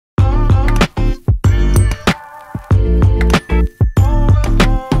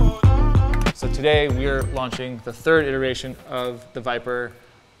today we are launching the third iteration of the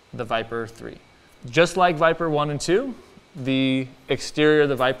Vyper 3. Just like Vyper 1 and 2, the exterior of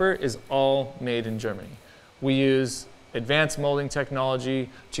the Vyper is all made in Germany. We use advanced molding technology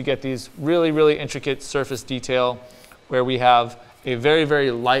to get these really intricate surface detail where we have a very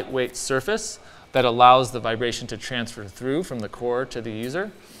lightweight surface that allows the vibration to transfer through from the core to the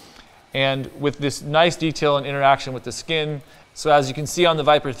user. And with this nice detail and interaction with the skin, so as you can see on the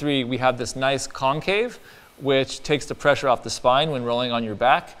Vyper 3, we have this nice concave, which takes the pressure off the spine when rolling on your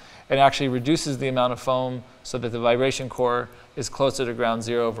back and actually reduces the amount of foam so that the vibration core is closer to ground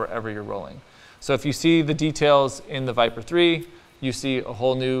zero wherever you're rolling. So if you see the details in the Vyper 3, you see a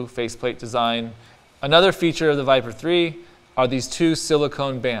whole new faceplate design. Another feature of the Vyper 3 are these two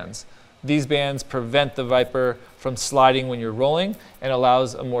silicone bands. These bands prevent the Vyper from sliding when you're rolling and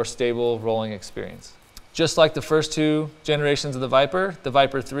allows a more stable rolling experience. Just like the first two generations of the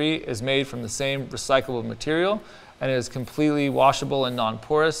Vyper 3 is made from the same recyclable material and it is completely washable and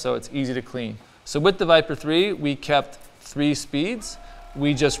non-porous, so it's easy to clean. So with the Vyper 3, we kept 3 speeds.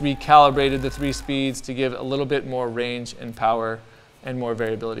 We just recalibrated the 3 speeds to give a little bit more range and power and more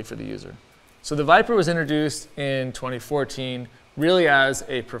variability for the user. So the Vyper was introduced in 2014 really as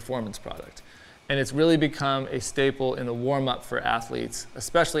a performance product. And it's really become a staple in the warm-up for athletes,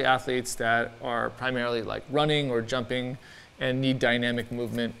 especially athletes that are primarily like running or jumping and need dynamic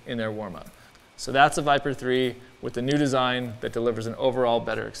movement in their warm-up. So that's a Vyper 3 with a new design that delivers an overall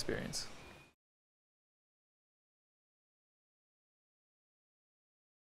better experience.